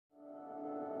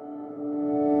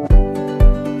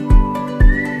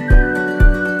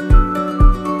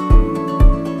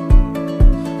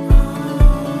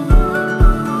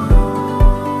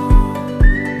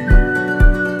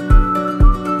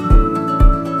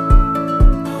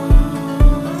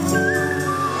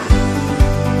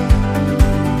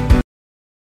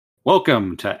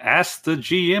Welcome to Ask the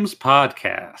GM's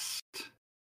podcast,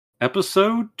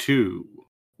 Episode 2,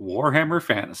 Warhammer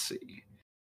Fantasy.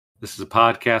 This is a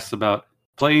podcast about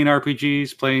playing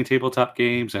RPGs, playing tabletop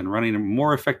games, and running a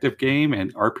more effective game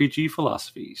and RPG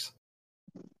philosophies.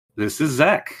 This is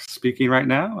Zach speaking right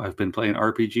now. I've been playing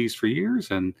RPGs for years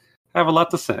and have a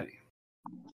lot to say.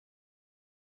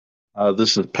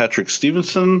 This is Patrick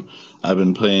Stevenson. I've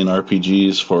been playing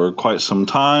RPGs for quite some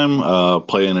time,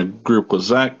 playing a group with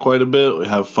Zach quite a bit. We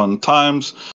have fun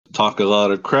times, talk a lot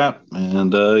of crap,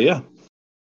 and yeah.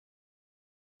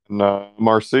 And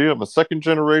Marcy, I'm a second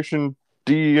generation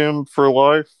DM for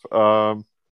life, and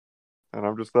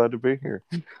I'm just glad to be here.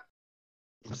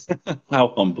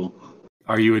 How humble.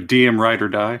 Are you a DM ride or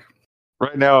die?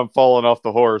 Right now I'm falling off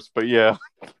the horse, but yeah.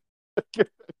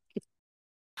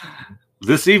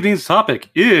 This evening's topic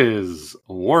is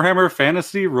Warhammer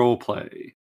Fantasy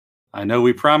Roleplay. I know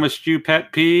we promised you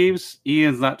pet peeves.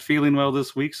 Ian's not feeling well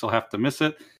this week, so I'll have to miss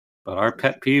it. But our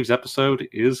pet peeves episode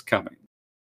is coming.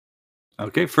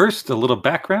 Okay, first, a little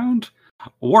background.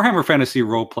 Warhammer Fantasy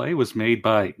Roleplay was made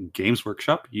by Games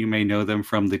Workshop. You may know them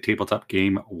from the tabletop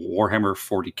game Warhammer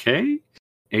 40k,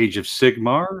 Age of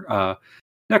Sigmar,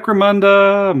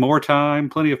 Necromunda, More Time,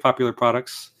 plenty of popular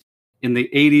products. In the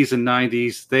 80s and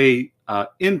 90s, they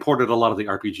imported a lot of the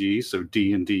RPGs, so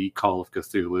D&D, Call of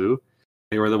Cthulhu.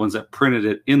 They were the ones that printed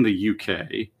it in the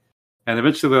UK. And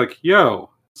eventually they're like, yo,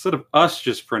 instead of us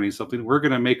just printing something, we're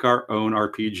going to make our own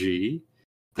RPG.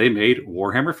 They made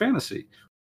Warhammer Fantasy,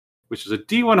 which is a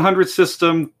D100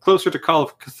 system closer to Call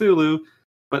of Cthulhu,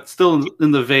 but still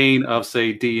in the vein of,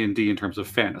 say, D&D in terms of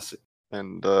fantasy.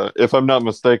 And if I'm not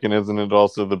mistaken, isn't it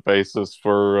also the basis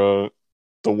for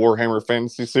the Warhammer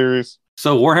Fantasy series?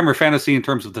 So Warhammer Fantasy, in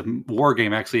terms of the war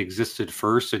game, actually existed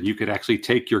first, and you could actually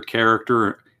take your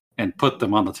character and put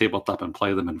them on the tabletop and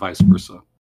play them, and vice versa.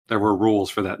 There were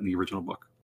rules for that in the original book.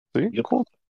 See, cool.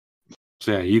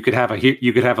 So yeah, you could have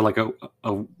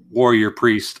a warrior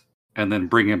priest, and then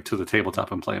bring him to the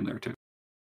tabletop and play him there too.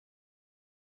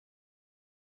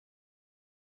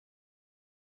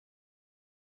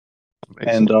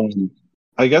 And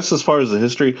I guess as far as the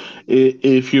history,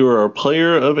 if you are a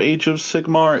player of Age of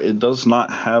Sigmar, it does not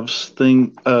have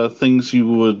things you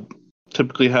would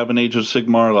typically have in Age of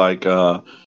Sigmar, like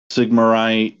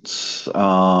Sigmarites,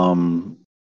 all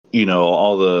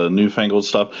the newfangled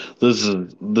stuff. This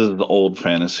is the old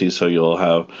fantasy, so you'll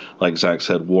have, like Zach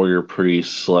said, warrior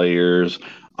priests, slayers,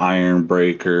 iron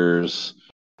breakers,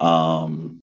 all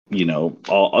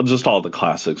the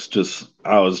classics.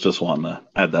 I was just wanting to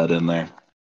add that in there.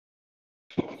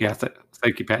 Yeah,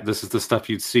 thank you, Pat. This is the stuff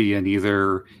you'd see in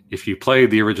either, if you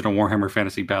played the original Warhammer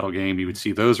Fantasy Battle game, you would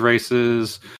see those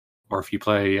races, or if you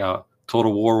play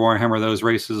Total War Warhammer, those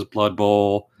races, Blood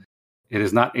Bowl. It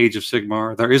is not Age of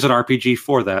Sigmar. There is an RPG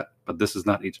for that, but this is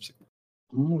not Age of Sigmar.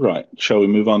 All right. Shall we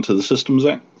move on to the systems,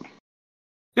 Zach?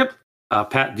 Yep.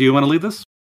 Pat, do you want to lead this?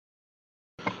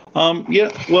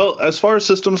 Yeah. Well, as far as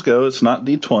systems go, it's not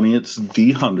D20, it's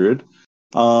D100.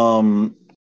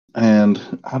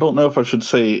 And I don't know if I should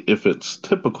say if it's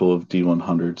typical of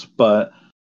D100s, but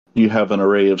you have an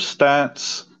array of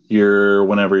stats.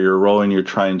 Whenever you're rolling, you're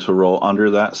trying to roll under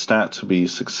that stat to be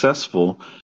successful.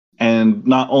 And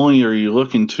not only are you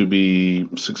looking to be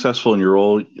successful in your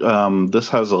role, this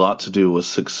has a lot to do with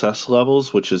success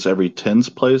levels, which is every 10's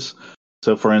place.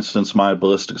 So, for instance, my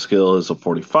ballistic skill is a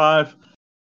 45.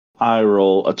 I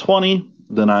roll a 20.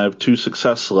 Then I have 2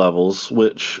 success levels,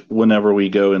 which whenever we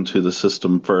go into the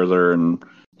system further and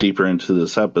deeper into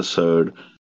this episode,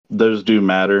 those do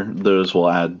matter. Those will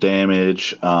add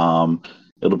damage.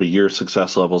 It'll be your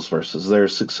success levels versus their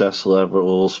success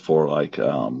levels for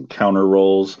counter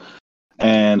rolls.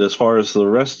 And as far as the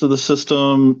rest of the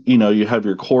system, you have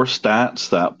your core stats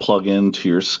that plug into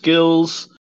your skills.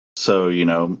 So,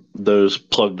 those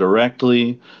plug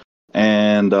directly.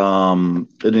 And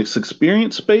it's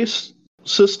experience-based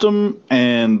system,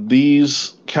 and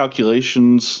these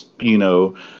calculations,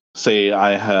 say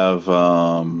I have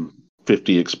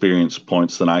 50 experience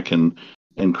points, then I can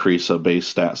increase a base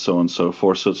stat, so on and so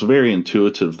forth. So it's very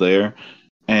intuitive there,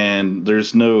 and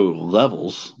there's no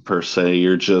levels per se.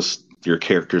 Your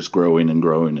character's growing and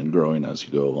growing and growing as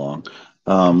you go along.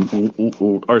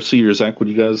 RC or Zach, would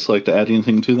you guys like to add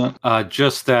anything to that?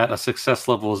 Just that a success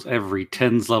level is every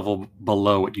 10's level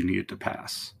below what you needed to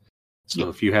pass. So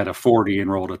if you had a 40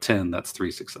 and rolled a 10, that's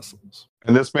 3 success levels.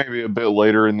 And this may be a bit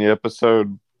later in the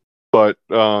episode, but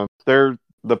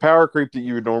the power creep that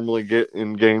you would normally get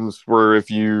in games where if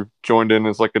you joined in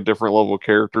as like a different level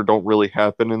character don't really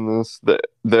happen in this. The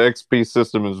XP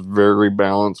system is very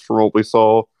balanced from what we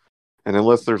saw. And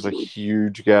unless there's a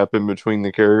huge gap in between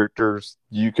the characters,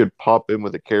 you could pop in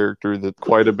with a character that's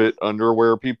quite a bit under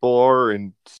where people are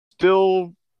and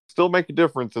still make a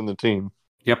difference in the team.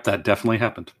 Yep, that definitely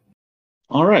happened.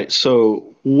 All right,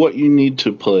 so what you need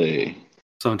to play.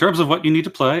 So in terms of what you need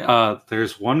to play,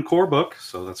 there's one core book.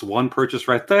 So that's one purchase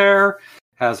right there.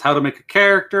 Has how to make a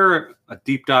character, a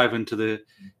deep dive into the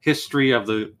history of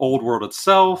the old world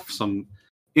itself, some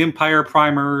Empire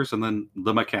primers, and then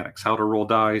the mechanics, how to roll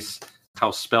dice,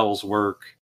 how spells work,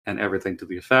 and everything to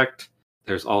the effect.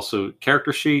 There's also a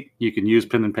character sheet. You can use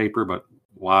pen and paper, but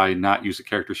why not use a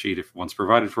character sheet if one's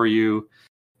provided for you?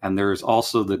 And there's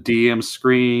also the DM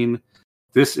screen.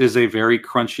 This is a very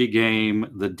crunchy game.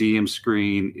 The DM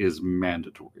screen is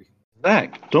mandatory.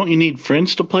 Zach, don't you need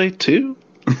friends to play too?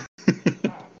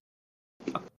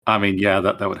 I mean, yeah,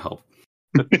 that would help.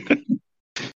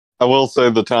 I will say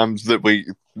the times that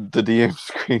the DM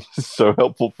screen is so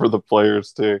helpful for the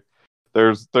players too.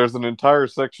 There's an entire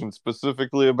section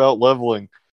specifically about leveling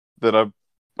that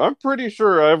I'm pretty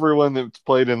sure everyone that's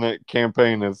played in that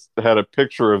campaign has had a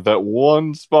picture of that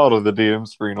one spot of the DM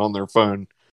screen on their phone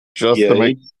just to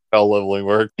make how leveling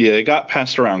works. Yeah, it got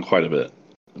passed around quite a bit.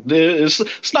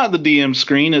 It's not the DM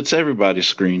screen, it's everybody's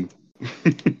screen.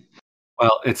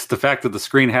 Well, it's the fact that the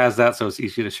screen has that, so it's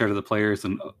easy to share to the players,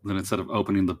 and then instead of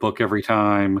opening the book every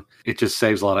time, it just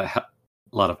saves a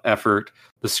lot of effort.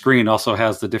 The screen also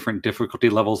has the different difficulty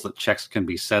levels that checks can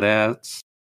be set at.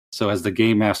 So as the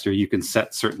game master, you can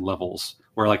set certain levels,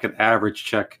 where like an average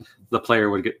check, the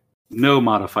player would get no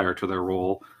modifier to their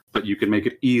roll, but you can make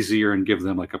it easier and give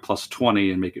them like a plus 20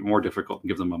 and make it more difficult and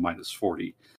give them a minus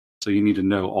 40. So you need to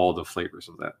know all the flavors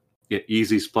of that. Get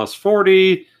easy's plus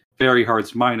 40, very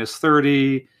hard's minus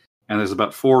 30, and there's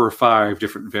about 4 or 5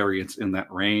 different variants in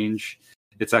that range.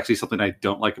 It's actually something I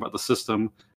don't like about the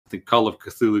system. I think Call of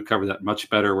Cthulhu covered that much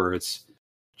better, where it's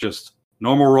just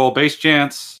normal roll base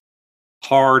chance,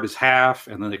 hard is half,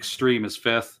 and then extreme is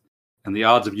 5th, and the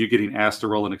odds of you getting asked to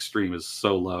roll an extreme is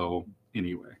so low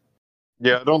anyway.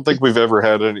 Yeah, I don't think we've ever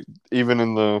had any, even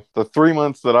in the 3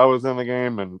 months that I was in the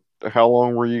game. And how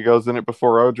long were you guys in it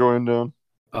before I joined in?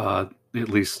 At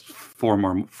least 4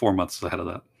 months ahead of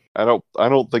that. I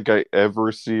don't think I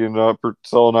ever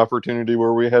saw an opportunity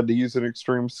where we had to use an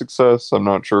extreme success. I'm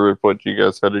not sure what you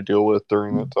guys had to deal with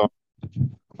during that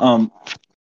time.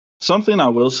 Something I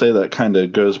will say that kind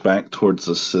of goes back towards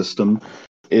the system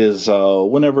is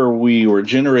whenever we were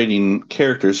generating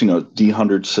characters,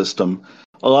 D100 system,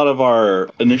 a lot of our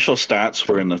initial stats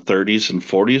were in the 30s and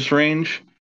 40s range.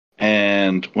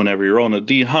 And whenever you're rolling a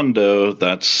D-hundo,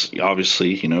 that's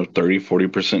obviously,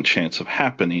 30-40% chance of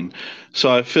happening.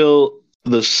 So I feel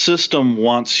the system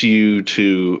wants you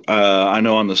to, I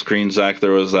know on the screen, Zach,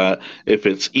 there was that if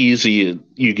it's easy,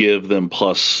 you give them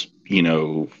plus,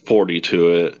 40 to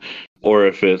it. Or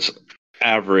if it's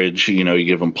average, you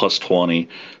give them plus 20,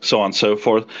 so on and so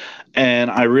forth. And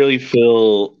I really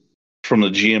feel from the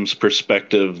GM's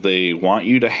perspective, they want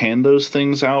you to hand those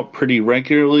things out pretty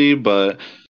regularly, but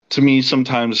to me,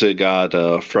 sometimes it got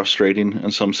frustrating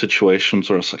in some situations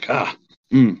where it's like,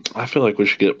 I feel like we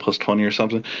should get plus 20 or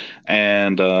something.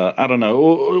 And I don't know.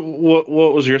 What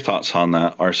was your thoughts on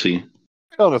that, RC? To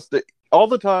be honest, all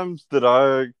the times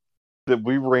that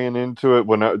we ran into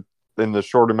it in the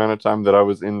short amount of time that I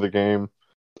was in the game,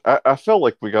 I felt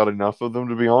like we got enough of them,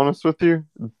 to be honest with you.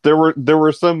 There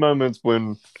were some moments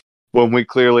when we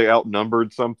clearly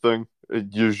outnumbered something.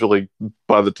 Usually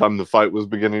by the time the fight was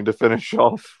beginning to finish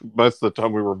off, most of the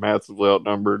time we were massively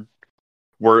outnumbered,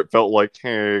 where it felt like,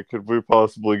 hey, could we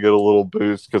possibly get a little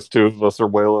boost because 2 of us are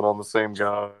wailing on the same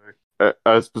guy?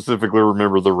 I specifically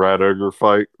remember the Rat Ogre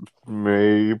fight.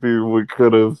 Maybe we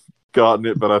could have gotten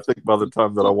it, but I think by the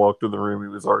time that I walked in the room, he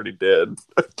was already dead.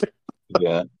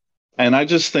 Yeah. And I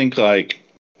just think,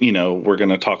 we're going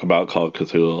to talk about Call of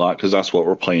Cthulhu a lot because that's what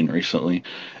we're playing recently,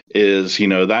 is,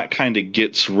 that kind of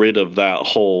gets rid of that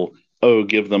whole,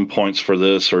 give them points for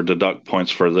this or deduct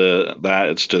points for that.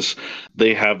 It's just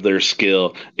they have their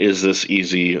skill. Is this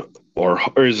easy or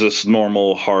is this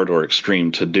normal, hard, or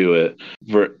extreme to do it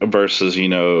versus,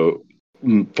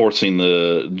 forcing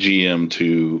the GM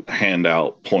to hand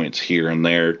out points here and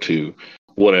there to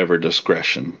whatever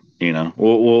discretion,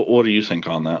 What do you think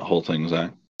on that whole thing,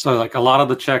 Zach? So like a lot of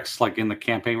the checks like in the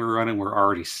campaign we were running were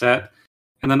already set.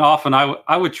 And then often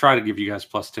I would try to give you guys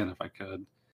plus 10 if I could.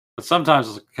 But sometimes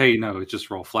it's like, hey, it's just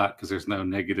roll flat because there's no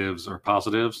negatives or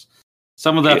positives.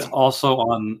 Some of that's also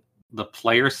on the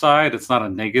player side. It's not a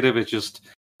negative. It's just,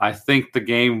 I think the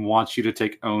game wants you to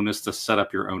take onus to set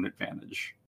up your own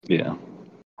advantage. Yeah.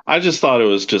 I just thought it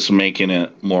was just making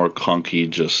it more clunky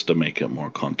just to make it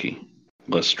more clunky,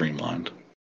 less streamlined.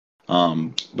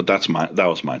 But that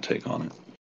was my take on it.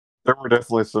 There were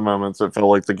definitely some moments that felt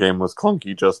like the game was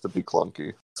clunky just to be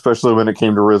clunky, especially when it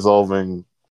came to resolving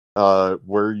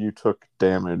where you took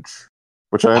damage,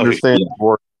 which I understand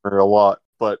a lot,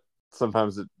 but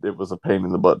sometimes it was a pain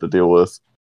in the butt to deal with.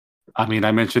 I mean,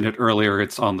 I mentioned it earlier.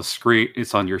 It's on the screen.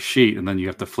 It's on your sheet, and then you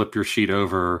have to flip your sheet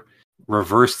over,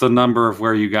 reverse the number of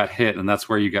where you got hit, and that's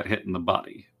where you got hit in the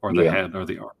body or the head or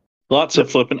the arm. Lots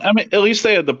of flipping. I mean, at least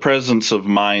they had the presence of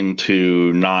mind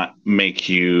to not make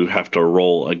you have to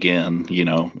roll again.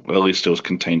 At least it was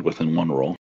contained within one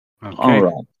roll. Okay. All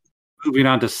right. Moving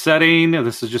on to setting.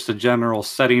 This is just a general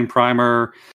setting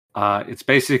primer. It's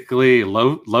basically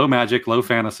low magic, low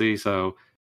fantasy. So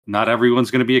not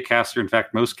everyone's going to be a caster. In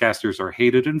fact, most casters are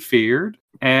hated and feared.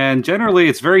 And generally,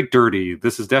 it's very dirty.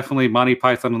 This is definitely Monty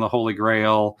Python and the Holy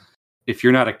Grail. If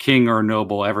you're not a king or a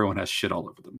noble, everyone has shit all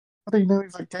over them. How do you know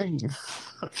he's a king?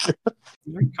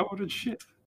 They're covered in shit.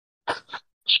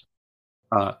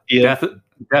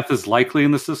 Death is likely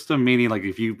in the system, meaning like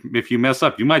if you mess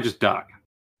up, you might just die.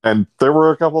 And there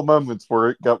were a couple moments where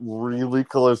it got really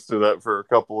close to that for a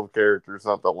couple of characters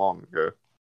not that long ago.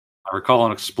 I recall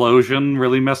an explosion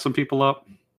really messed some people up.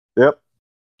 Yep.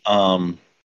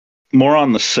 More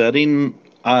on the setting.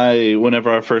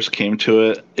 Whenever I first came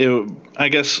to it, I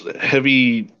guess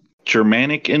heavy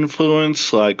Germanic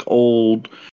influence, like old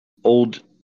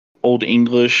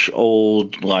English,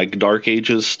 old like Dark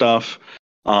Ages stuff.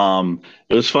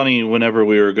 It was funny whenever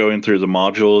we were going through the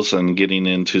modules and getting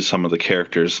into some of the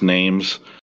characters' names.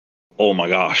 Oh my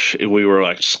gosh, we were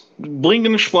like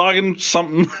blinking, schlogging,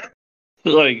 something.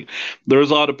 Like there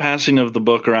was a lot of passing of the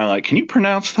book around. Like, can you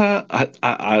pronounce that?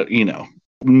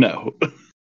 No.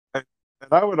 And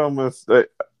I would almost,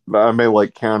 I may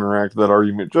like counteract that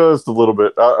argument just a little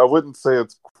bit. I wouldn't say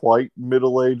it's quite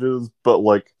Middle Ages, but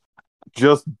like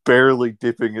just barely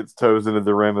dipping its toes into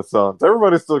the Renaissance.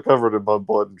 Everybody's still covered in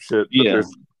blood and shit, but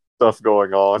there's stuff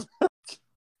going on.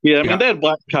 Yeah, I mean, they had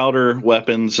black powder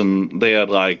weapons, and they had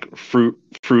like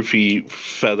froofy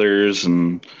feathers,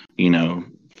 and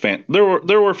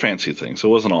there were fancy things. It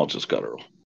wasn't all just guttural.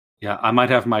 Yeah, I might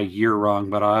have my year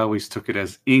wrong, but I always took it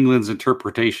as England's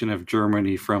interpretation of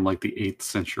Germany from like the 8th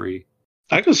century.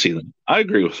 I can see that. I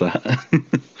agree with that.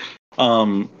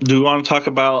 Do you want to talk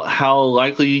about how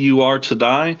likely you are to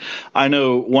die? I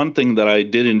know one thing that I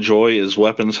did enjoy is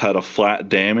weapons had a flat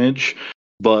damage,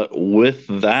 but with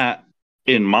that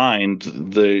in mind,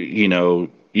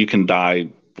 you can die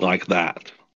like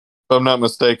that. If I'm not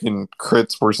mistaken,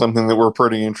 crits were something that were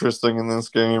pretty interesting in this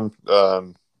game.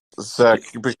 Zach,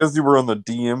 because you were on the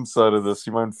DM side of this,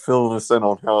 you mind filling us in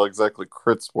on how exactly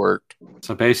crits worked?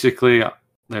 So basically,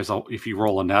 if you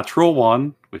roll a natural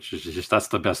 1, which is just that's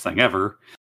the best thing ever,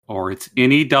 or it's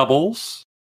any doubles,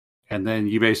 and then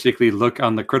you basically look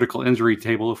on the critical injury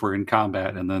table if we're in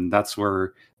combat, and then that's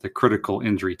where the critical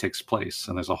injury takes place.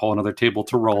 And there's a whole other table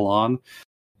to roll on.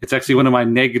 It's actually one of my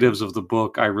negatives of the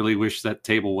book. I really wish that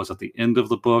table was at the end of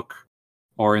the book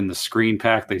or in the screen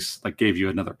pack. They gave you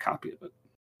another copy of it.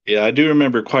 Yeah, I do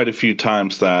remember quite a few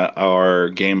times that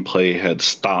our gameplay had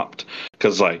stopped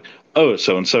because oh,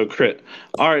 so-and-so crit.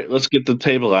 All right, let's get the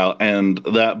table out. And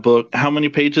that book, how many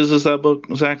pages is that book,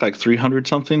 Zach? Like 300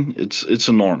 something? It's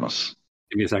enormous.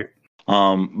 Give me a second.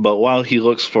 But while he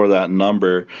looks for that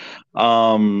number,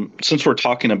 since we're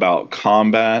talking about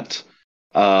combat,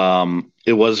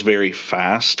 it was very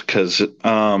fast because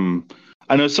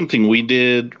I know something we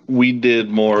did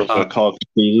more of a Call of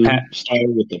Duty style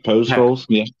with the post rolls.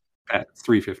 Yeah. At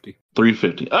 350.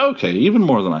 350. Okay, even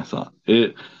more than I thought.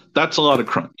 That's a lot of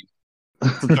crunch.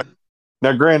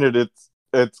 Now, granted,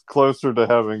 it's closer to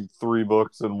having 3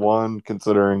 books in one,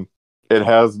 considering it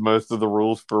has most of the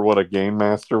rules for what a game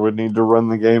master would need to run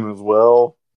the game as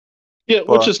well. Yeah,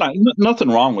 which is nothing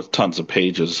wrong with tons of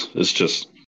pages. It's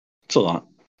a lot.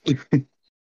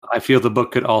 I feel the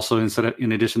book could also,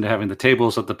 in addition to having the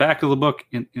tables at the back of the book,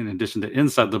 in addition to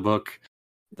inside the book,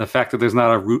 the fact that there's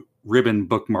not a ribbon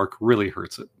bookmark really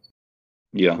hurts it.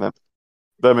 Yeah.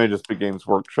 That may just be Games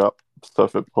Workshop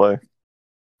stuff at play.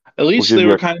 At least they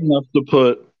were kind enough to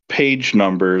put page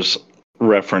numbers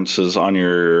references on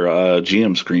your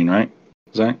GM screen, right,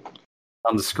 Zach?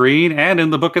 On the screen and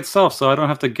in the book itself, so I don't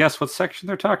have to guess what section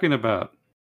they're talking about.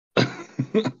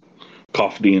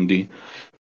 Cough D&D.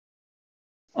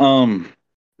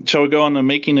 Shall we go on to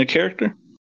making a character?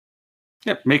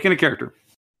 Yep, making a character.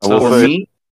 For me,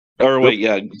 I'll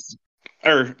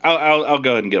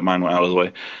go ahead and get mine out of the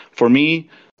way. For me,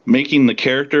 making the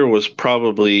character was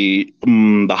probably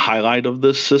the highlight of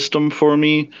this system for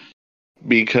me,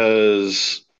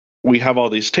 because we have all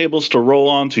these tables to roll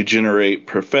on to generate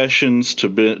professions,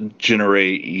 to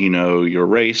generate, your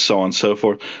race, so on and so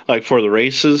forth. Like for the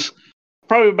races,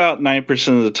 probably about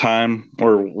 9% of the time,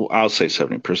 or I'll say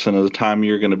 70% of the time,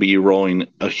 you're going to be rolling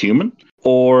a human.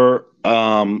 Or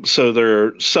so there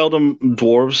are seldom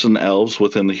dwarves and elves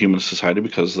within the human society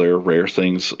because they're rare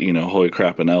things. Holy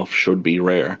crap, an elf should be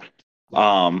rare.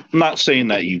 I'm not saying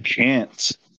that you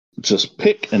can't just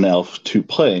pick an elf to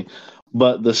play,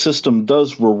 but the system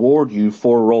does reward you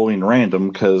for rolling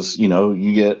random because,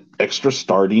 you get extra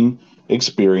starting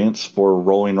experience for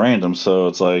rolling random. So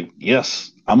it's like,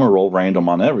 yes, I'm going to roll random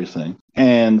on everything.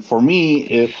 And for me,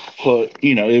 it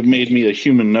made me a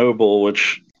human noble,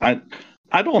 which I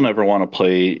don't ever want to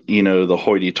play, the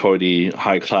hoity-toity,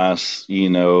 high-class,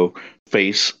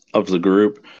 face of the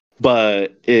group.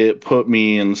 But it put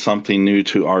me in something new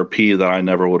to RP that I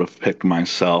never would have picked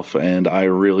myself, and I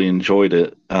really enjoyed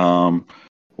it.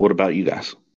 What about you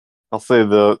guys? I'll say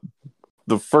the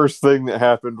first thing that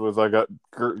happened was I got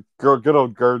good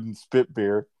old Garden Spit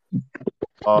Beer.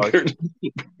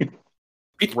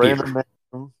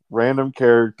 Random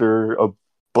character,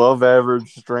 above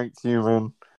average strength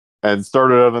human, and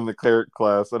started out in the cleric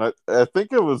class. And I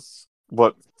think it was,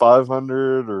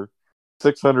 500 or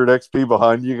 600 XP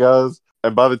behind you guys.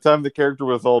 And by the time the character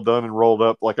was all done and rolled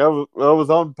up, I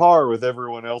was on par with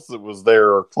everyone else that was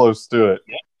there or close to it.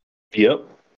 Yep.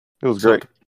 It was great.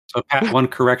 So Pat, one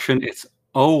correction, it's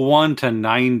 01 to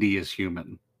 90 is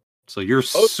human. So you're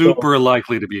super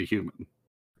likely to be a human.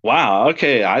 Wow,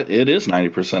 okay. It is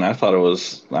 90%. I thought it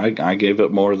was, I gave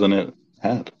it more than it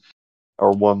had.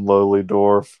 Or one lowly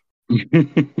dwarf.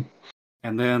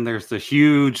 And then there's the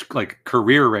huge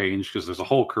career range because there's a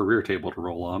whole career table to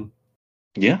roll on.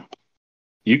 Yeah.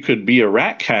 You could be a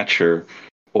rat catcher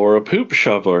or a poop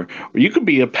shoveler, or you could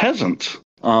be a peasant.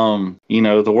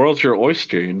 The world's your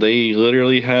oyster. They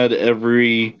literally had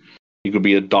you could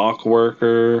be a dock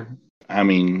worker. I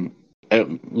mean,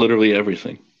 literally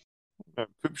everything.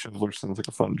 Poop shoveler sounds like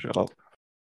a fun job.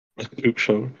 Poop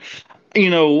shoveler.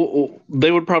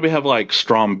 They would probably have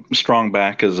strong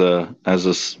back as a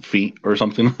feat or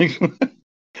something like that.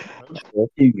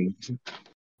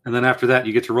 And then after that,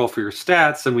 you get to roll for your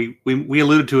stats. And we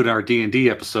alluded to it in our D&D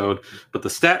episode, but the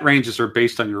stat ranges are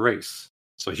based on your race.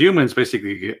 So humans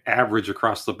basically get average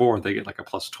across the board. They get a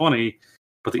plus 20,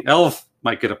 but the elf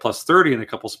might get a plus 30 in a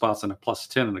couple spots and a plus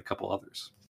 10 in a couple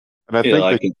others. And I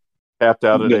think they capped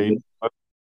out at 80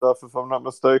 stuff, if I'm not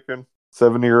mistaken.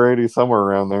 70 or 80, somewhere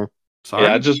around there. Sorry?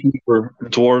 Yeah, I just remember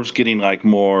dwarves getting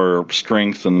more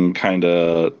strength and kind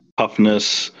of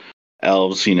toughness.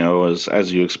 Elves,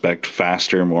 as you expect,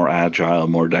 faster, more agile,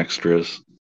 more dexterous.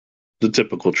 The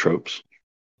typical tropes.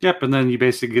 Yep, and then you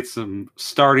basically get some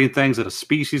starting things that a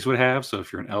species would have. So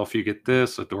if you're an elf, you get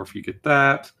this. A dwarf, you get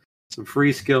that. Some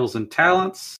free skills and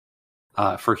talents.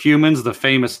 For humans, the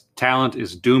famous talent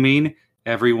is dooming.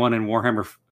 Everyone in Warhammer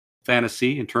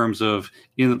Fantasy, in terms of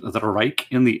in the Reich,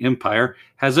 in the Empire,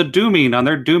 has a dooming on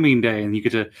their dooming day, and you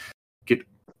get to get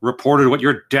reported what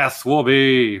your death will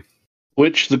be.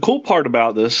 Which, the cool part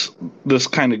about this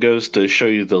kind of goes to show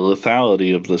you the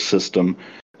lethality of the system,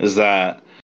 is that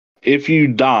if you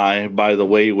die by the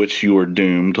way which you were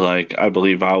doomed, I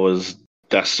believe I was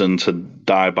destined to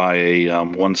die by a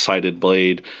one-sided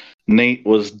blade. Nate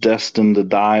was destined to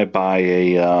die by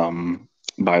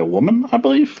a woman, I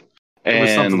believe. It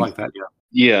was something like that, yeah.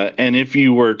 Yeah, and if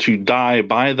you were to die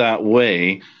by that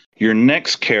way, your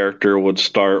next character would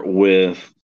start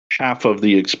with half of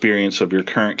the experience of your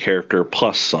current character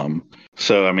plus some.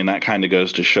 So, I mean, that kind of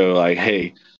goes to show,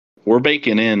 hey, we're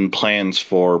baking in plans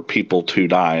for people to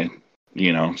die,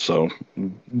 so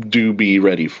do be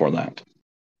ready for that.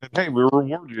 Hey, we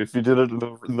reward you if you did it in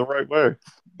the right way.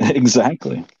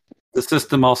 Exactly. The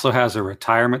system also has a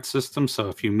retirement system, so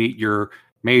if you meet your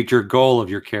major goal of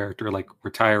your character, like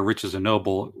retire rich as a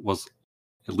noble was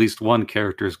at least one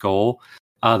character's goal,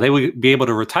 they would be able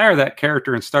to retire that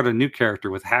character and start a new character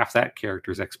with half that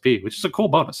character's XP, which is a cool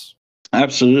bonus.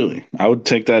 Absolutely. I would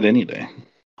take that any day.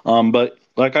 But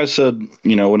like I said,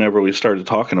 whenever we started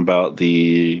talking about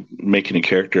the making a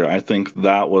character, I think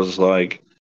that was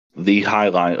the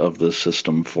highlight of the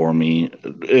system for me.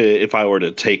 If I were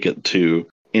to take it to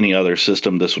any other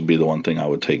system, this would be the one thing I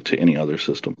would take to any other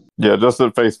system. Yeah, just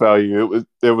at face value,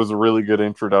 it was a really good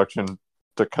introduction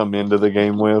to come into the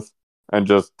game with, and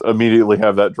just immediately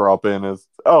have that drop in as,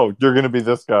 oh, you're going to be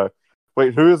this guy.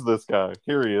 Wait, who is this guy?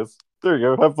 Here he is. There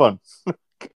you go. Have fun.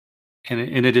 And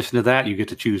in addition to that, you get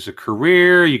to choose a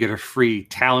career. You get a free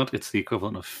talent. It's the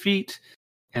equivalent of feat.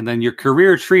 And then your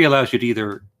career tree allows you to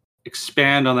either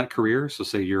expand on that career. So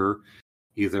say you're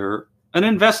either an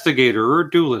investigator or a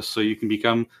duelist, so you can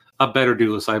become a better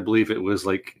duelist. I believe it was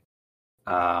like,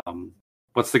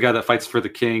 what's the guy that fights for the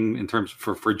king in terms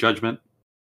for judgment?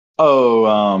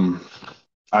 Oh,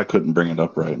 I couldn't bring it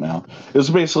up right now. It's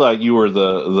basically like you were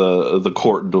the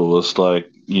court duelist. Like,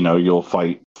 you'll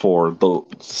fight for the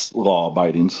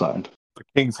law-abiding side. The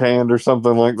king's hand or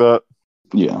something like that.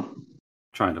 Yeah.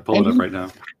 Trying to pull it up right now.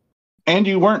 And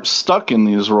you weren't stuck in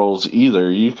these roles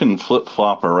either. You can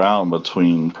flip-flop around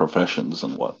between professions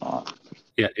and whatnot.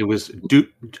 Yeah, it was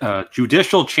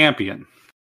judicial champion.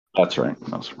 That's right.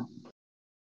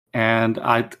 And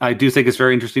I do think it's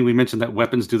very interesting. We mentioned that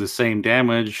weapons do the same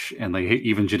damage, and they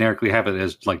even generically have it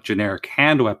as like generic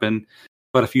hand weapon.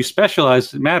 But if you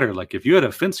specialize, it matter. Like if you had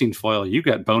a fencing foil, you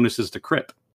got bonuses to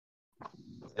crit.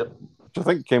 Yep. Which I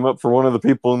think came up for one of the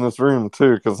people in this room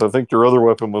too, because I think your other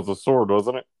weapon was a sword,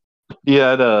 wasn't it? Yeah,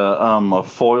 I had a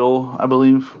foil, I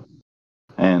believe.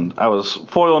 And I was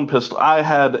foil and pistol. I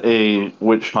had a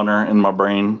witch hunter in my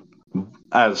brain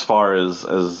as far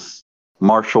as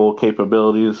martial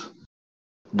capabilities,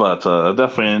 but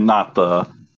definitely not the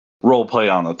role play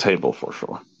on the table for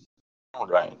sure. All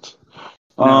right.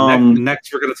 Now,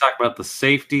 next, we're going to talk about the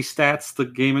safety stats the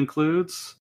game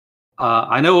includes.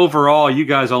 I know overall you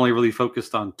guys only really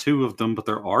focused on 2 of them, but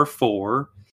there are 4.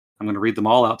 I'm going to read them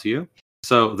all out to you.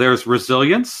 So there's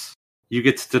resilience. You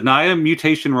get to deny a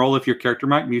mutation roll if your character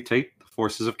might mutate. The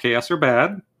forces of chaos are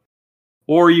bad.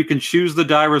 Or you can choose the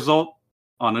die result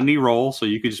on any roll. So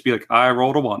you could just be like, I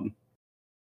rolled a 1.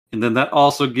 And then that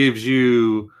also gives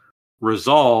you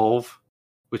resolve,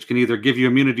 which can either give you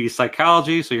immunity to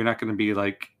psychology. So you're not going to be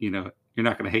like, you're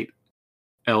not going to hate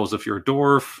elves if you're a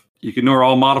dwarf. You can ignore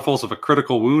all modifals of a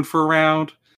critical wound for a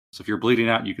round. So if you're bleeding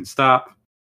out, you can stop.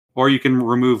 Or you can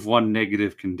remove 1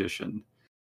 negative condition.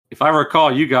 If I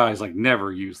recall, you guys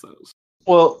never use those.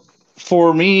 Well,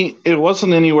 for me, it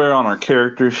wasn't anywhere on our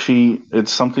character sheet.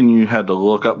 It's something you had to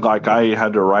look up. Like I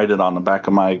had to write it on the back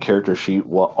of my character sheet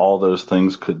what all those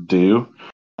things could do,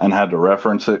 and had to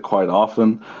reference it quite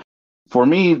often. For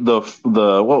me, the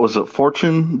what was it,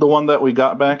 Fortune, the one that we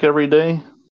got back every day?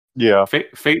 Yeah. Fate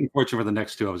and Fortune were the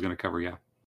next 2 I was going to cover, yeah.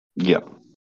 Yep.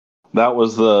 That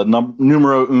was the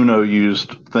numero uno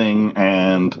used thing,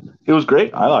 and it was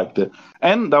great. I liked it.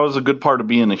 And that was a good part of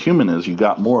being a human is you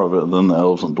got more of it than the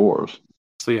elves and dwarves.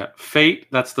 So yeah, Fate,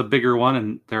 that's the bigger one,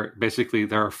 and there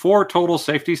are 4 total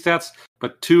safety stats,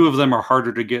 but 2 of them are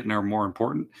harder to get and are more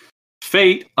important.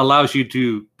 Fate allows you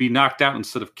to be knocked out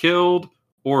instead of killed,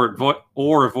 or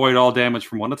avoid all damage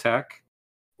from 1 attack.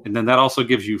 And then that also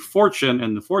gives you Fortune,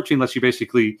 and the Fortune lets you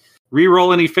basically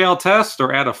re-roll any failed test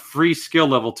or add a free skill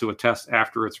level to a test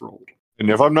after it's rolled. And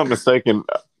if I'm not mistaken,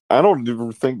 I don't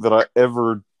even think that I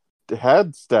ever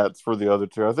had stats for the other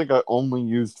 2. I think I only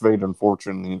used Fate and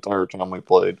Fortune the entire time we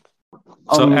played.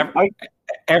 So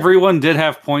everyone did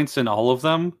have points in all of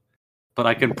them, but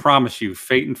I can promise you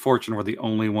Fate and Fortune were the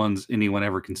only ones anyone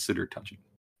ever considered touching.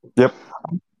 Yep.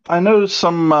 I know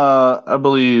some, I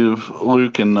believe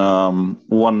Luke and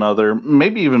one other,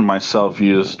 maybe even myself,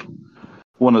 used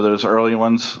one of those early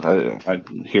ones.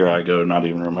 Here I go, not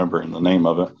even remembering the name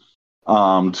of it,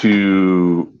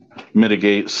 to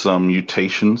mitigate some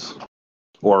mutations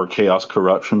or chaos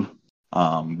corruption.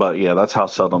 But yeah, that's how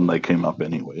seldom they came up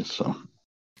anyway. So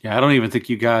yeah, I don't even think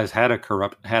you guys had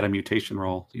a mutation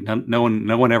roll. No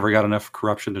one ever got enough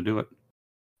corruption to do it.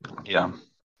 Yeah.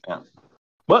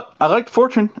 But I liked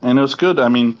Fortune, and it was good. I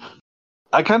mean,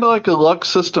 I kind of like a luck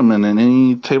system in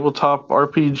any tabletop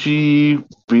RPG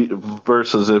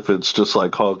versus if it's just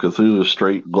like Call of Cthulhu,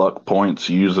 straight luck points,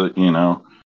 use it,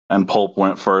 and Pulp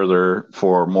went further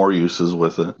for more uses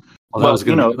with it. Well, that was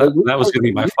going to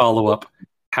be my follow-up.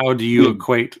 How do you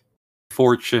equate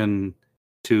Fortune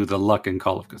to the luck in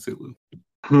Call of Cthulhu?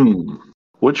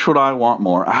 Which would I want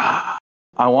more? I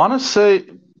want to say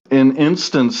in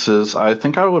instances, I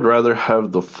think I would rather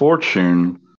have the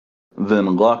Fortune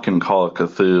than luck in Call of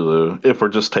Cthulhu, if we're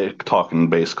just talking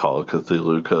base Call of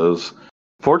Cthulhu, because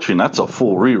Fortune, that's a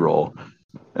full reroll.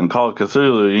 In Call of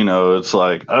Cthulhu, it's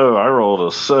like, oh, I rolled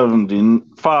a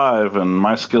 75 and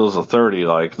my skill's a 30.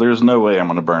 Like, there's no way I'm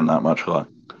going to burn that much luck.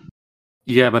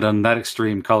 Yeah, but on that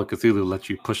extreme, Call of Cthulhu lets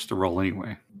you push the roll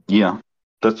anyway. Yeah,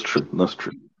 that's true.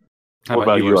 How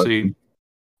about you, RC?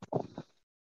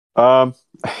 I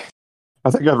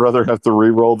think I'd rather have to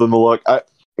reroll than the luck.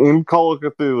 In Call of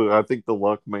Cthulhu, I think the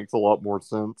luck makes a lot more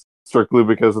sense, strictly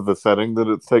because of the setting that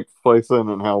it takes place in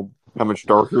and how much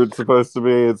darker it's supposed to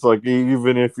be. It's like,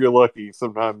 even if you're lucky,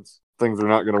 sometimes things are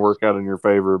not going to work out in your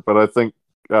favor. But I think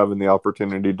having the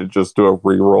opportunity to just do a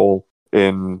reroll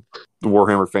in the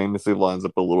Warhammer Fantasy lines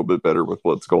up a little bit better with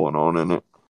what's going on in it.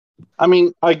 I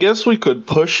mean, I guess we could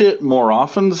push it more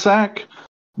often, Zach,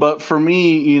 But for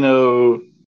me,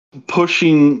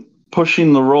 pushing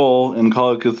the roll in Call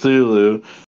of Cthulhu,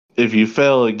 if you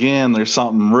fail again, there's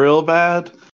something real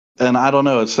bad. And I don't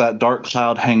know, it's that dark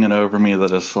cloud hanging over me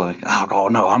that it's like, oh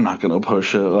no, I'm not going to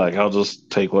push it. Like, I'll just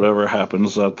take whatever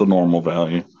happens at the normal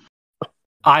value.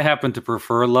 I happen to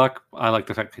prefer luck. I like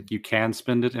the fact that you can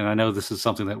spend it, and I know this is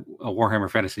something that Warhammer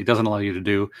Fantasy doesn't allow you to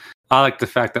do. I like the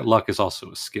fact that luck is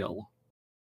also a skill.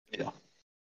 Yeah.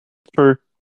 True.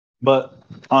 But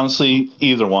honestly,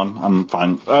 either one, I'm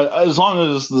fine. As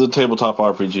long as the tabletop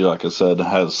RPG, like I said,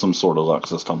 has some sort of luck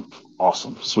system.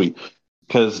 Awesome. Sweet.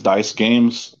 Because dice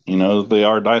games, they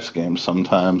are dice games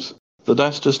sometimes. The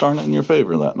dice just aren't in your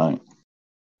favor that night.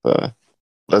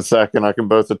 Zach and I can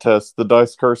both attest the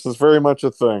dice curse is very much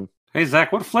a thing. Hey,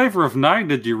 Zach, what flavor of 9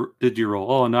 did you roll?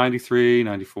 Oh, 93,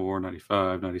 94,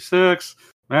 95, 96.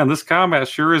 Man, this combat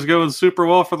sure is going super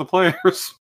well for the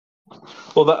players.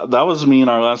 Well, that was me in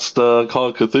our last Call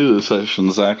of Cthulhu session,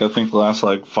 Zach. I think the last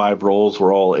 5 rolls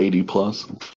were all 80 plus.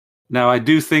 Now, I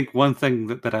do think one thing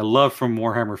that I love from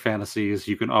Warhammer Fantasy is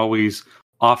you can always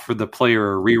offer the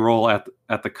player a reroll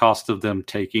at the cost of them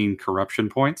taking corruption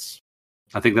points.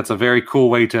 I think that's a very cool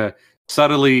way to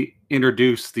subtly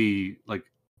introduce the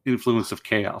influence of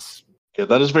chaos. Yeah,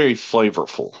 that is very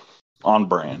flavorful, on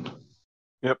brand.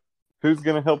 Yep. Who's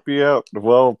gonna help you out?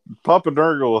 Well, Papa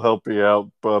Nurgle will help you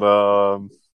out, but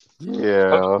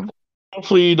yeah.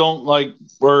 Hopefully you don't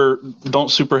don't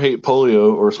super hate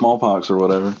polio or smallpox or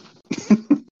whatever.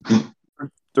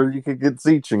 Or you could get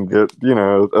Zeech and get,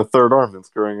 a third arm that's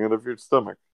growing out of your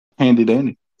stomach. Handy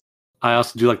dandy. I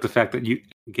also do like the fact that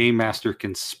Game Master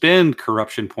can spend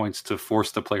corruption points to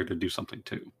force the player to do something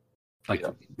too.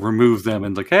 Remove them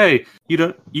and hey, you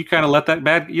kind of let that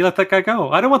guy go.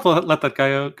 I don't want to let that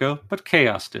guy go, but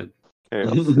Chaos did.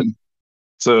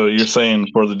 So you're saying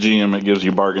for the GM it gives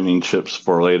you bargaining chips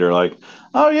for later,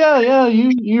 oh yeah,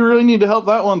 you really need to help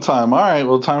that one time. All right,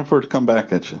 well, time for it to come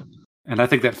back at you. And I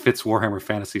think that fits Warhammer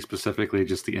Fantasy specifically,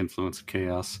 just the influence of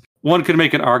chaos. One could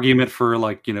make an argument for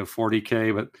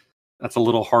 40k, but that's a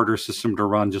little harder system to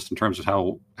run just in terms of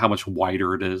how much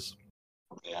wider it is.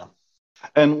 Yeah.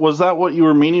 And was that what you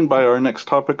were meaning by our next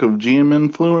topic of GM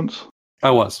influence?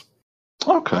 I was.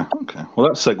 Okay. Well,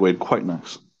 that segued quite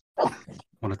nice. I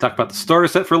want to talk about the starter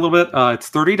set for a little bit. It's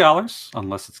 $30,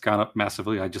 unless it's gone up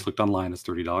massively. I just looked online. It's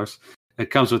 $30. It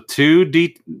comes with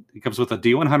It comes with a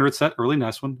D100 set, a really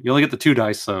nice one. You only get the 2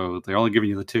 dice, so they're only giving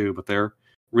you the 2, but they're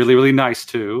really, really nice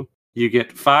too. You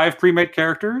get 5 pre-made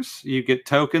characters. You get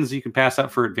tokens you can pass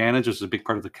out for advantage, which is a big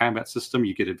part of the combat system.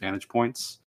 You get advantage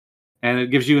points. And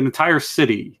it gives you an entire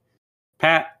city.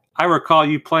 Pat, I recall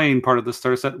you playing part of the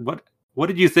starter set. What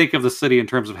did you think of the city in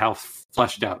terms of how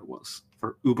fleshed out it was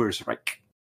for Ubersreich?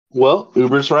 Well,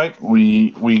 Ubersreich,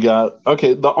 we got...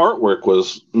 Okay, the artwork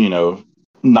was,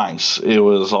 nice. It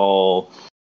was all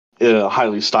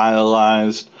highly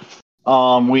stylized.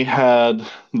 We had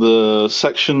the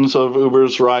sections of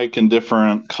Ubersreich in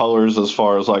different colors as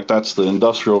far as that's the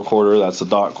industrial quarter, that's the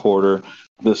dock quarter.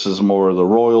 This is more of the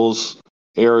Royals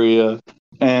area.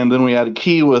 And then we had a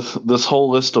key with this whole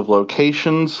list of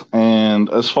locations. And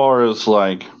as far as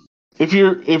if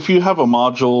you have a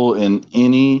module in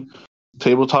any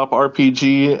tabletop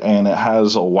RPG and it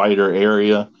has a wider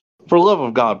area, for the love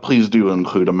of God, please do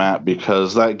include a map,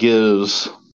 because that gives,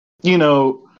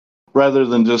 rather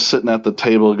than just sitting at the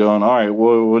table going, all right,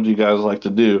 what do you guys like to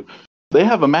do? They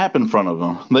have a map in front of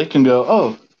them. They can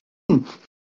go,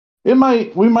 we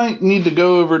might need to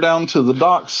go over down to the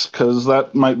docks because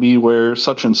that might be where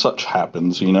such and such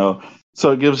happens,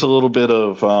 So it gives a little bit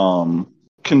of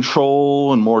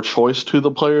control and more choice to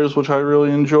the players, which I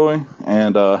really enjoy.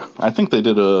 And I think they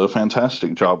did a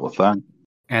fantastic job with that.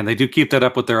 And they do keep that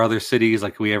up with their other cities.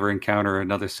 If we ever encounter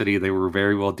another city, they were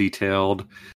very well detailed.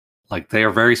 They are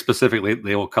very specific.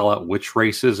 They will call out which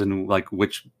races and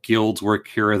which guilds work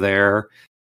here or there.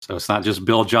 So it's not just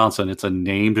Bill Johnson. It's a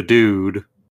named dude.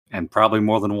 And probably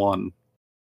more than one.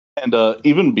 And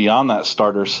even beyond that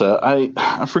starter set,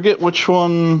 I forget which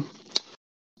one.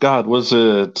 God, was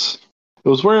it? It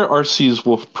was where RC's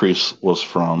Wolf Priest was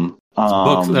from.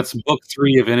 That's book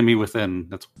 3 of Enemy Within.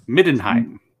 That's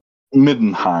Middenheim.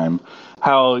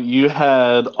 How you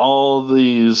had all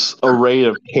these array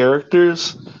of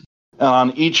characters, and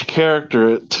on each character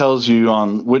it tells you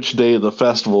on which day of the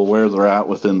festival where they're at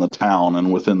within the town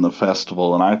and within the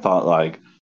festival. And I thought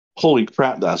holy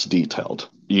crap, that's detailed.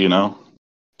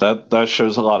 That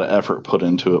shows a lot of effort put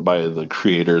into it by the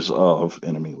creators of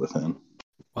Enemy Within.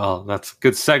 Well, that's a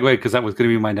good segue because that was going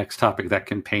to be my next topic, that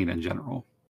campaign in general.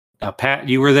 Now, Pat,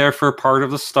 you were there for part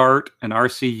of the start, and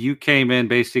RC, you came in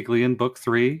basically in book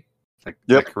 3. Is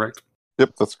that correct?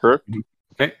 Yep, that's correct.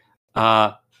 Okay.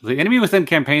 The Enemy Within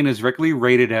campaign is regularly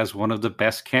rated as one of the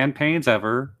best campaigns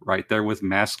ever, right there with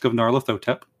Mask of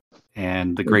Nyarlathotep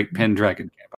and the Great Pendragon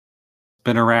campaign.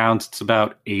 Been around since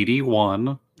about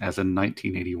 81, as in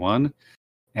 1981.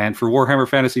 And for Warhammer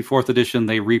Fantasy 4th Edition,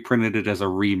 they reprinted it as a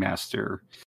remaster.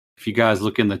 If you guys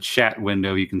look in the chat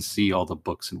window, you can see all the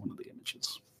books in one of the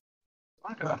images.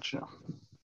 I gotcha.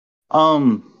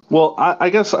 Well, I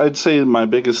guess I'd say my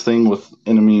biggest thing with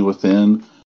Enemy Within,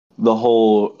 the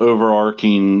whole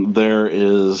overarching, there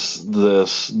is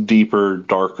this deeper,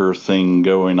 darker thing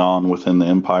going on within the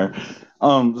Empire.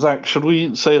 Zach, should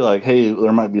we say, like, hey,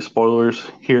 there might be spoilers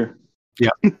here? Yeah.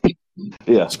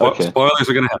 Yeah, okay. Spoilers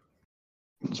are going to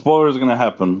happen. Spoilers are going to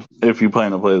happen if you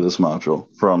plan to play this module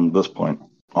from this point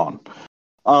on.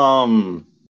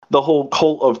 The whole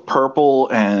cult of purple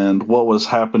and what was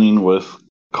happening with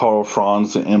Karl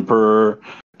Franz, the Emperor,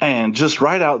 and just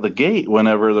right out the gate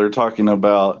whenever they're talking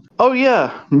about, oh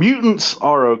yeah, mutants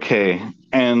are okay.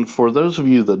 And for those of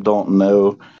you that don't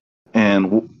know,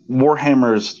 and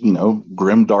Warhammer's,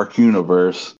 grim dark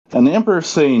universe, and the Emperor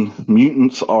saying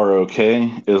mutants are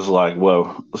okay is like,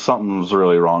 whoa, something's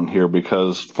really wrong here,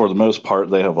 because for the most part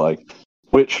they have like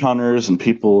witch hunters and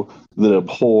people that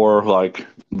abhor like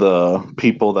the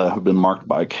people that have been marked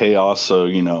by chaos. So,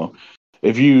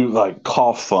 if you like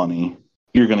cough funny,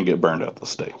 you're going to get burned at the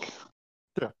stake.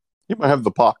 Yeah, you might have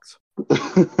the pox.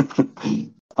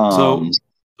 So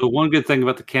the one good thing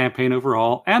about the campaign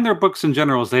overall, and their books in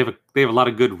general, is they have a lot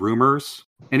of good rumors.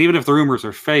 And even if the rumors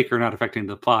are fake or not affecting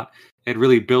the plot, it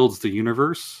really builds the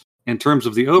universe. In terms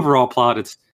of the overall plot,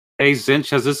 it's Zinch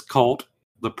has this cult,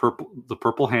 the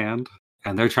Purple Hand,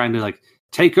 and they're trying to like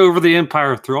take over the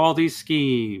Empire through all these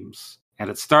schemes. And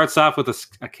it starts off with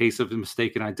a case of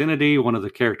mistaken identity. One of the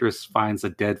characters finds a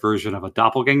dead version of a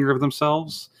doppelganger of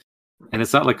themselves. And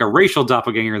it's not like a racial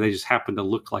doppelganger. They just happen to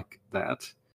look like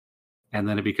that. And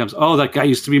then it becomes, oh, that guy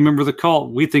used to be a member of the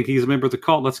cult. We think he's a member of the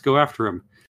cult. Let's go after him.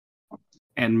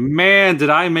 And man,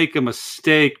 did I make a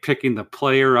mistake picking the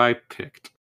player I picked.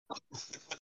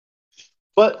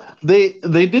 But they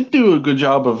did do a good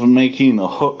job of making a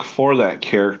hook for that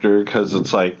character, because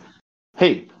it's like,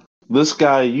 hey, this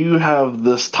guy, you have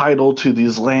this title to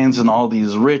these lands and all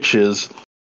these riches.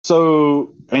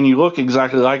 So, and you look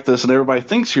exactly like this, and everybody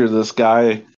thinks you're this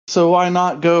guy. So why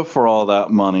not go for all that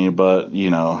money? But,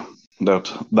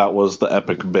 that was the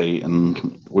epic bait,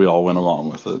 and we all went along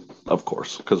with it, of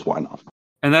course, because why not?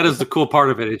 And that is the cool part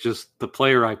of it. It's just the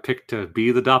player I picked to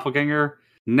be the doppelganger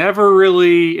never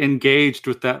really engaged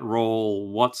with that role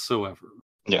whatsoever.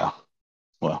 Yeah.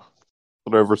 Well.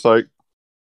 Oversight.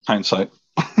 Hindsight.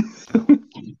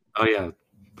 Oh yeah,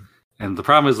 and the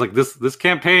problem is like this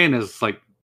campaign is like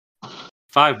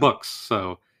 5 books,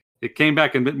 so it came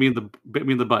back and bit me in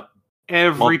the butt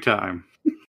every time.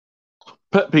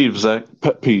 Pet peeves, Zach.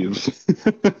 Pet peeves.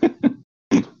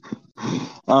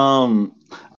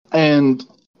 And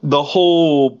the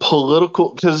whole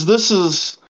political, because this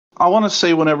is, I want to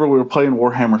say, whenever we were playing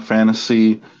Warhammer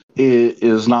Fantasy, it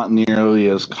is not nearly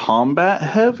as combat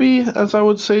heavy as I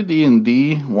would say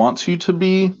D&D wants you to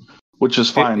be. Which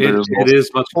is fine. It is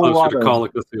much closer to Call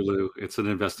of Cthulhu. It's an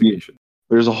investigation.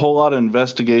 There's a whole lot of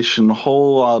investigation, a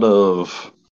whole lot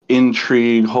of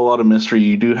intrigue, a whole lot of mystery.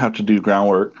 You do have to do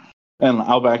groundwork. And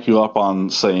I'll back you up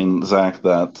on saying, Zach,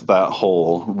 that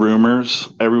whole rumors,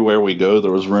 everywhere we go,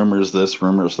 there was rumors this,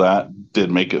 rumors that,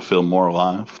 did make it feel more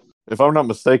alive. If I'm not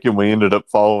mistaken, we ended up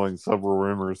following several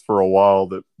rumors for a while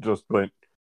that just went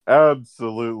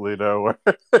absolutely nowhere.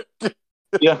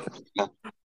 Yeah.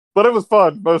 But it was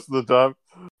fun most of the time.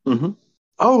 Mm-hmm.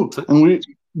 Oh, and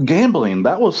gambling,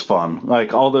 that was fun.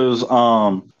 Like all those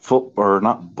not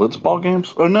blitzball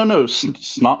games. Oh no,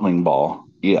 snotling ball.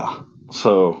 Yeah.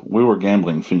 So we were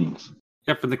gambling fiends.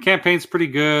 Yeah, for the campaign's pretty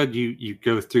good. You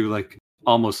go through like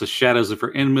almost the shadows of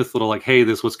your Inmouth, little like, hey,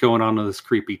 this is what's going on in this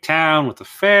creepy town with the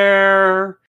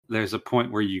fair. There's a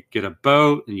point where you get a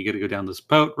boat and you get to go down this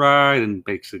boat ride and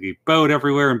basically boat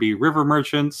everywhere and be river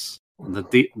merchants. And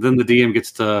then the DM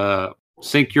gets to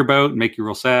sink your boat and make you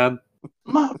real sad.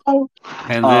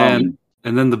 And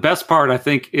then the best part, I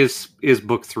think, is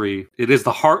book 3. It is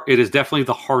definitely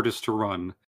the hardest to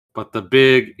run. But the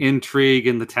big intrigue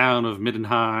in the town of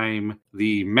Middenheim,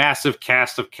 the massive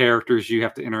cast of characters you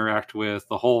have to interact with,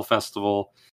 the whole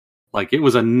festival, like it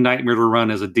was a nightmare to run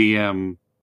as a DM.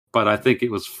 But I think it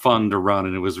was fun to run,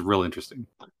 and it was real interesting.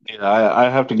 Yeah, I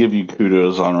have to give you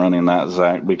kudos on running that,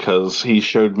 Zach, because he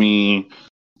showed me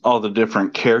all the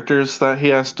different characters that he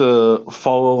has to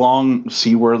follow along,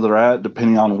 see where they're at,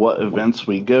 depending on what events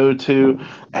we go to.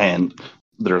 And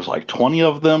there's like 20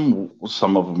 of them.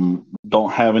 Some of them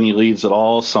don't have any leads at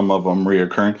all. Some of them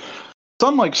reoccurring.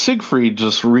 unlike Siegfried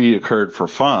just reoccurred for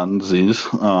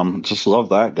funsies. Just love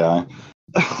that guy.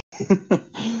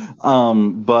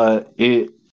 But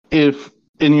if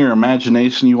in your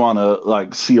imagination you want to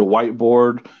like see a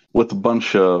whiteboard with a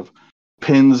bunch of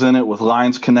pins in it with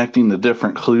lines connecting the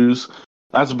different clues,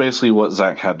 that's basically what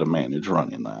Zach had to manage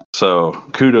running that. So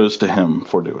kudos to him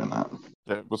for doing that.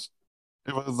 Yeah, it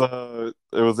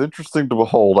was interesting to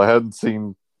behold. I hadn't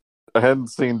seen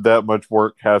that much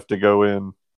work have to go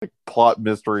in like plot,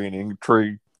 mystery, and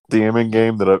intrigue DMing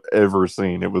game that I've ever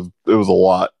seen. It was a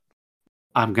lot.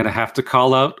 I'm going to have to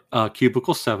call out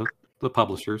Cubicle 7, the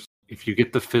publishers. If you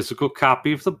get the physical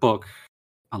copy of the book,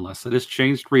 unless it has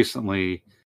changed recently,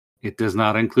 it does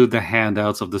not include the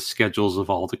handouts of the schedules of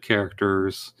all the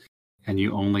characters, and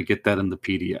you only get that in the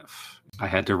PDF. I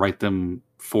had to write them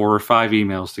 4 or 5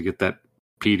 emails to get that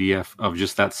PDF of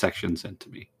just that section sent to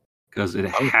me, because it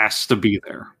has to be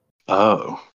there.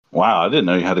 Oh, wow. I didn't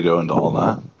know you had to go into all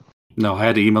that. No, I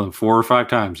had to email them 4 or 5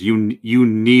 times. You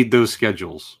need those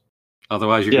schedules.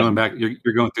 Otherwise, you're going back.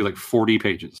 You're going through like 40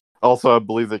 pages. Also, I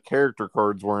believe the character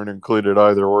cards weren't included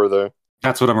either, were they?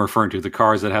 That's what I'm referring to. The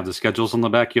cards that have the schedules on the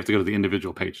back, you have to go to the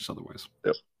individual pages otherwise.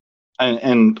 Yep.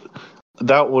 And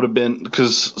that would have been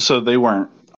so they weren't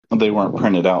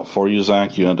printed out for you,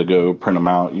 Zach. You had to go print them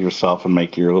out yourself and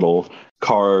make your little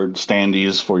card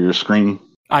standees for your screen.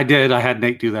 I did. I had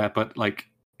Nate do that, but like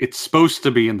it's supposed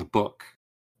to be in the book.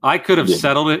 I could have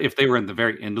settled it if they were in the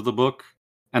very end of the book,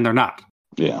 and they're not.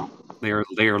 Yeah. They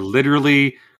are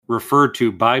literally referred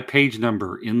to by page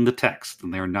number in the text,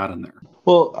 and they are not in there.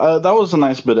 Well, that was a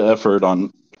nice bit of effort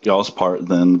on y'all's part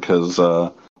then, because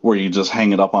where you just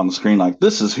hang it up on the screen like,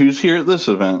 this is who's here at this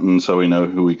event, and so we know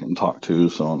who we can talk to,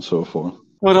 so on and so forth.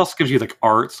 What else gives you like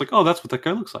art? It's like, oh, that's what that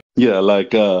guy looks like. Yeah,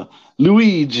 like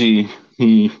Luigi,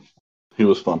 he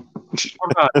was fun.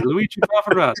 Luigi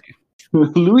Pavarotti.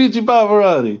 Luigi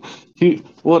Pavarotti.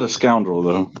 What a scoundrel,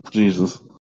 though. Jesus.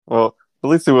 Well, at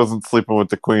least he wasn't sleeping with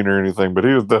the queen or anything, but he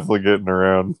was definitely getting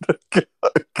around.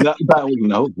 that we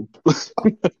know.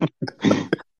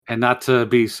 And not to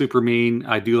be super mean,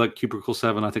 I do like Cubicle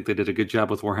 7. I think they did a good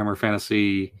job with Warhammer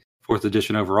Fantasy 4th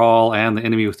edition overall and the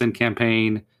Enemy Within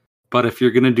campaign. But if you're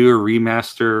going to do a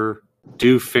remaster,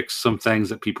 do fix some things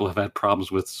that people have had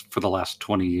problems with for the last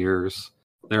 20 years.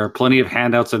 There are plenty of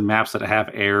handouts and maps that have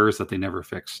errors that they never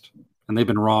fixed. And they've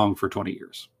been wrong for 20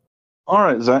 years. All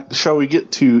right, Zach, shall we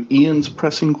get to Ian's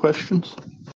pressing questions?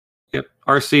 Yep.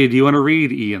 RC, do you want to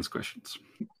read Ian's questions?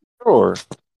 Sure.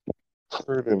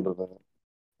 Straight into that.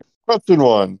 Question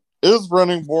 1. Is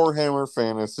running Warhammer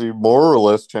Fantasy more or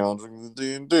less challenging than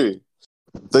D&D?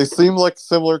 They seem like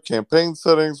similar campaign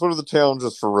settings. What are the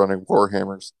challenges for running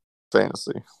Warhammer's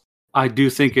Fantasy? I do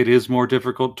think it is more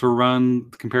difficult to run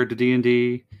compared to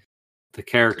D&D. The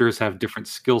characters have different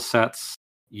skill sets.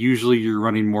 Usually you're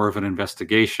running more of an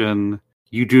investigation.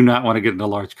 You do not want to get into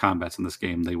large combats in this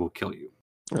game. They will kill you.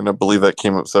 And I believe that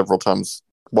came up several times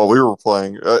while we were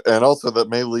playing. And also that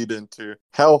may lead into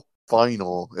how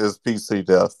final is PC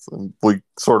death. And we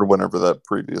sort of went over that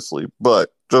previously.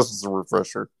 But just as a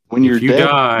refresher. When if you dead,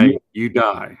 die, you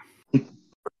die.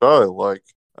 I like.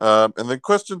 And then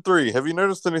question 3. Have you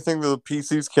noticed anything that the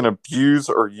PCs can abuse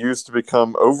or use to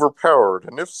become overpowered?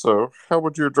 And if so, how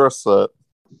would you address that?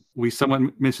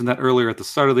 Someone mentioned that earlier at the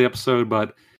start of the episode,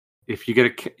 but if you get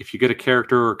a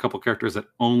character or a couple characters that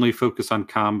only focus on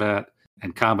combat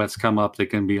and combats come up, they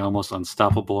can be almost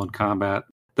unstoppable in combat.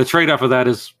 The trade-off of that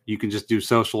is you can just do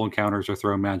social encounters or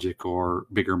throw magic or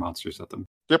bigger monsters at them.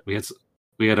 Yep.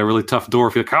 We had a really tough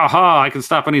dwarf. You're like, aha, I can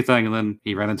stop anything, and then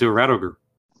he ran into a rat ogre.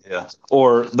 Yeah.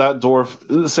 Or that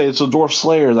dwarf, say it's a dwarf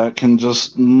slayer that can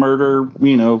just murder,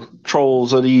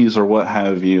 trolls at ease or what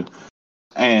have you.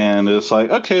 And it's like,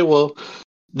 okay, well,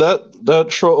 that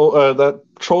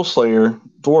troll slayer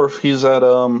dwarf, he's at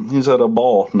a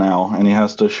ball now, and he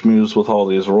has to schmooze with all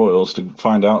these royals to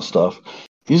find out stuff.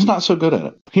 He's not so good at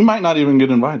it. He might not even get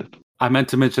invited. I meant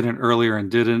to mention it earlier and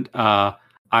didn't.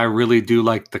 I really do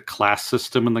like the class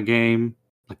system in the game,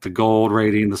 like the gold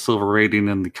rating, the silver rating,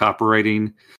 and the copper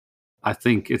rating. I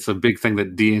think it's a big thing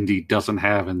that D&D doesn't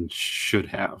have and should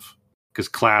have, because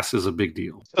class is a big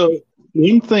deal. So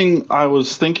one thing I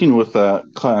was thinking with that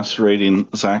class rating,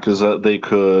 Zach, is that they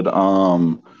could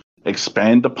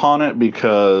expand upon it,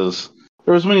 because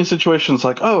there was many situations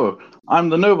like, oh, I'm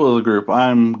the noble of the group,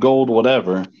 I'm gold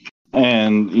whatever,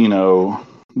 and,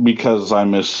 because I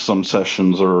missed some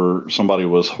sessions or somebody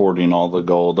was hoarding all the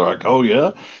gold, they're like, oh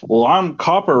yeah, well, I'm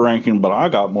copper ranking, but I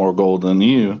got more gold than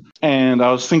you. And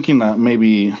I was thinking that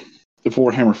maybe if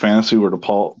Warhammer Fantasy were to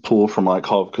pull from like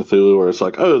Call of Cthulhu, where it's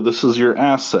like, oh, this is your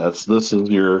assets, this is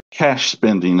your cash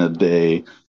spending a day,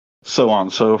 so on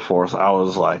and so forth. I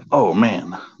was like, oh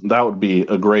man, that would be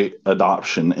a great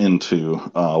adoption into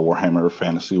Warhammer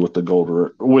Fantasy with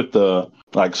the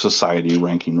like society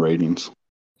ranking ratings.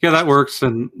 Yeah, that works,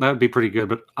 and that would be pretty good.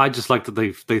 But I just like that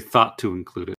they thought to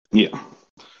include it. Yeah,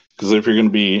 because if you're going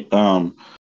to be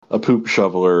a poop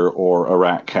shoveler or a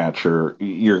rat catcher,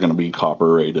 you're going to be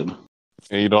copper rated.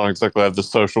 You don't exactly have the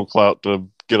social clout to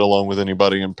get along with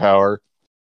anybody in power.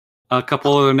 A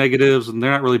couple other negatives, and they're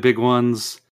not really big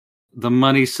ones. The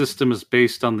money system is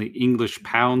based on the English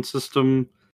pound system,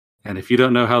 and if you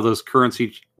don't know how those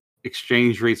currency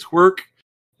exchange rates work,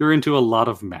 you're into a lot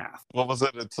of math. What was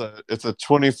it? It's a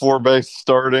 24 base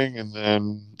starting, and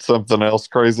then something else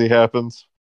crazy happens.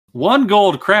 1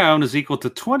 gold crown is equal to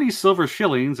 20 silver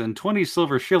shillings, and 20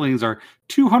 silver shillings are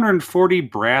 240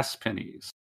 brass pennies.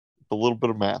 A little bit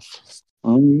of math.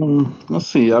 Let's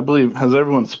see. I believe, has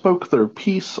everyone spoke their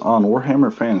piece on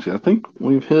Warhammer Fantasy? I think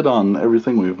we've hit on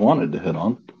everything we've wanted to hit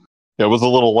on. Yeah, it was a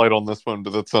little light on this one,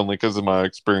 but that's only because of my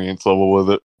experience level with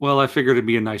it. Well, I figured it'd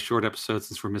be a nice short episode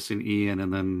since we're missing Ian,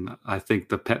 and then I think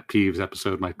the pet peeves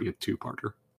episode might be a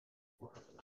 2-parter.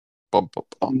 Bum, bum,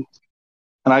 bum.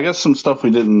 And I guess some stuff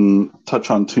we didn't touch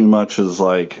on too much is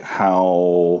like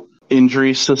how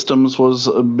injury systems was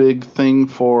a big thing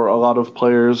for a lot of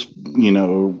players. You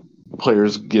know,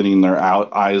 players getting their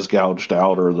eyes gouged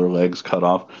out or their legs cut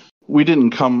off. We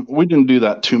didn't do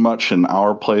that too much in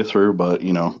our playthrough, but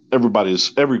you know, every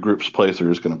group's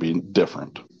playthrough is going to be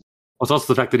different. Well, it's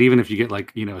also the fact that even if you get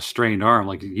like, you know, a strained arm,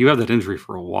 like you have that injury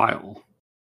for a while.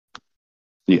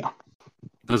 Yeah.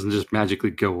 It doesn't just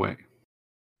magically go away.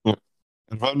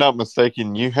 If I'm not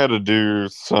mistaken, you had to do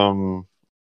some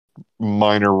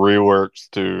minor reworks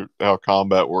to how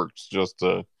combat works just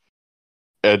to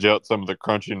edge out some of the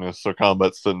crunchiness so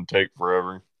combats didn't take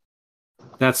forever.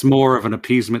 That's more of an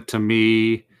appeasement to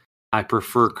me. I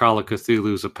prefer Call of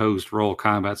Cthulhu's opposed roll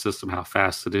combat system, how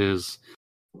fast it is.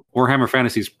 Warhammer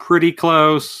Fantasy is pretty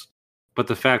close, but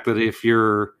the fact that if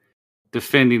you're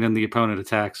defending and the opponent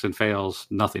attacks and fails,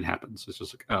 nothing happens. It's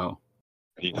just like, oh,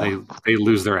 yeah. They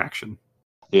lose their action.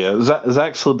 Yeah,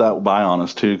 Zach slid that by on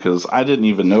us too, because I didn't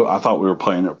even know. I thought we were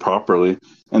playing it properly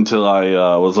until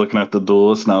I was looking at the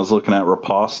duelist and I was looking at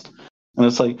riposte, and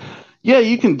it's like, yeah,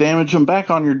 you can damage them back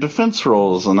on your defense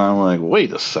rolls, and I'm like,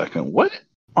 wait a second, what?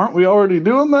 Aren't we already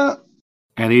doing that?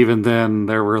 And even then,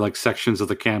 there were like sections of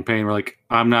the campaign where like,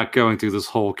 I'm not going through this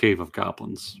whole cave of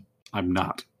goblins. I'm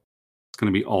not. It's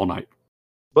going to be all night.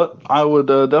 But I would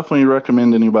definitely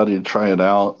recommend anybody to try it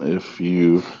out if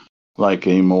you like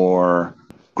a more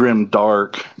grim,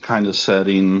 dark kind of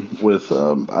setting with,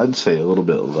 I'd say, a little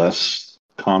bit less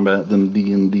combat than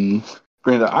D&D.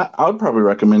 Granted, I would probably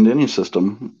recommend any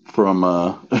system from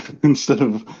instead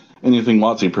of anything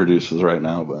WotC produces right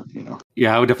now, but you know.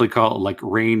 Yeah, I would definitely call it like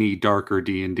rainy, darker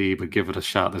D&D, but give it a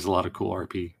shot. There's a lot of cool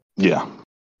RP. Yeah.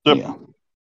 Yep. Yeah.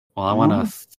 Well, I want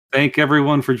to thank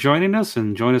everyone for joining us,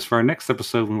 and join us for our next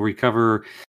episode when we cover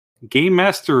Game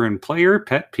Master and Player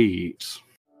Pet Peeves.